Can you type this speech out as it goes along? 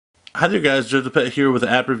Hi there guys, Joe the Pet here with an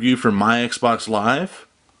app review for My Xbox Live.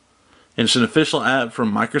 And it's an official app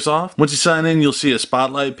from Microsoft. Once you sign in, you'll see a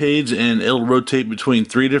spotlight page and it'll rotate between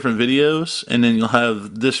 3 different videos. And then you'll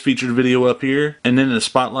have this featured video up here and then a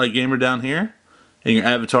spotlight gamer down here. And your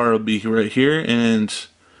avatar will be right here, and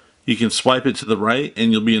you can swipe it to the right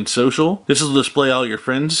and you'll be in social. This will display all your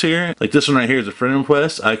friends here. Like this one right here is a friend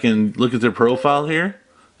request. I can look at their profile here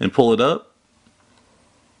and pull it up.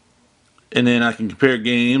 And then I can compare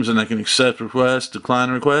games and I can accept requests,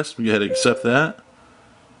 decline requests. We go ahead and accept that.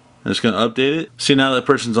 And it's going to update it. See, now that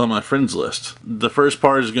person's on my friends list. The first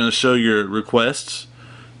part is going to show your requests.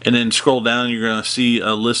 And then scroll down, you're going to see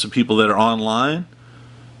a list of people that are online.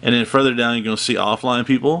 And then further down, you're going to see offline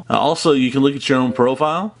people. Also, you can look at your own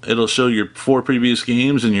profile. It'll show your 4 previous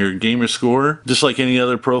games and your gamer score. Just like any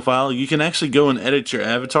other profile. You can actually go and edit your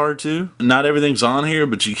avatar too. Not everything's on here,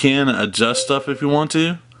 but you can adjust stuff if you want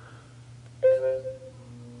to.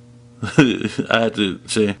 I have to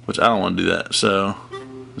see, which I don't want to do that, so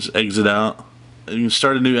just exit out. You can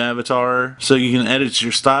start a new avatar, so you can edit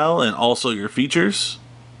your style and also your features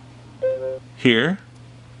here,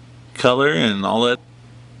 color and all that.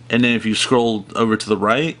 And then if you scroll over to the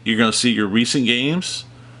right, you're going to see your recent games,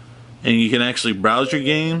 and you can actually browse your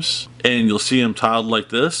games and you'll see them tiled like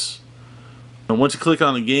this. And once you click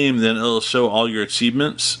on a game, then it'll show all your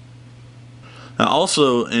achievements. Now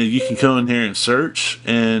also, you can go in here and search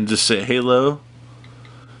and just say Halo,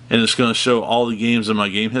 and it's going to show all the games in my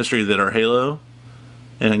game history that are Halo.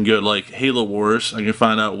 And I can go to like Halo Wars. I can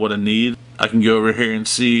find out what I need. I can go over here and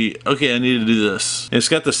see, okay, I need to do this. And it's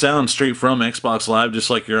got the sound straight from Xbox Live, just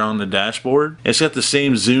like you're on the dashboard. It's got the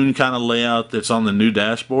same Zune kind of layout that's on the new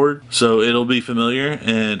dashboard, so it'll be familiar.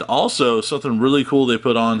 And also, something really cool they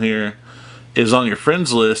put on here is on your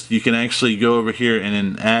friends list, you can actually go over here and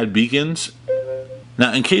then add beacons.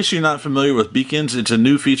 Now, in case you're not familiar with beacons, it's a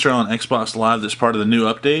new feature on Xbox Live that's part of the new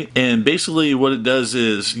update. And basically what it does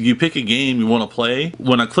is you pick a game you want to play.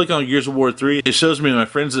 When I click on Gears of War 3, it shows me my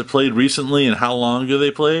friends that played recently and how long ago they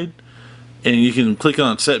played. And you can click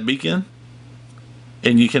on Set Beacon,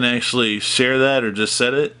 and you can actually share that or just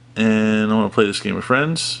set it. And I want to play this game with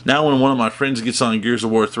friends. Now when one of my friends gets on Gears of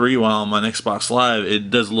War 3 while I'm on Xbox Live, it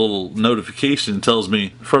does a little notification and tells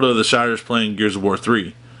me Frodo the Shire's playing Gears of War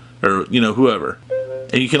 3. Or, you know, whoever.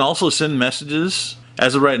 And you can also send messages.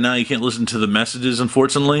 As of right now, you can't listen to the messages,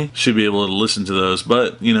 unfortunately. Should be able to listen to those,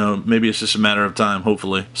 but, you know, maybe it's just a matter of time,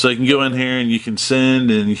 hopefully. So you can go in here and you can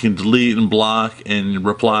send and you can delete and block and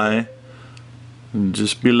reply. And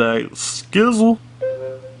just be like, skizzle.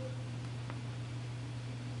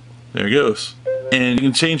 There it goes. And you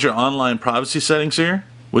can change your online privacy settings here,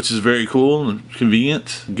 which is very cool and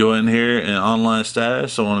convenient. Go in here and online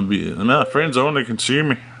status. I want to be, my friends, I want to consume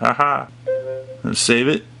me. Haha. And save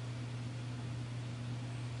it.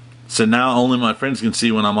 So now only my friends can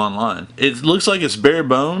see when I'm online. It looks like it's bare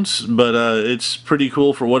bones, but it's pretty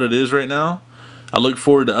cool for what it is right now. I look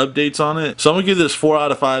forward to updates on it. So I'm going to give this 4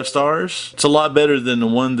 out of 5 stars. It's a lot better than the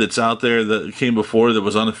one that's out there that came before that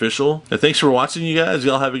was unofficial. And thanks for watching, you guys.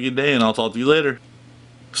 Y'all have a good day, and I'll talk to you later.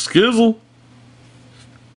 Skizzle!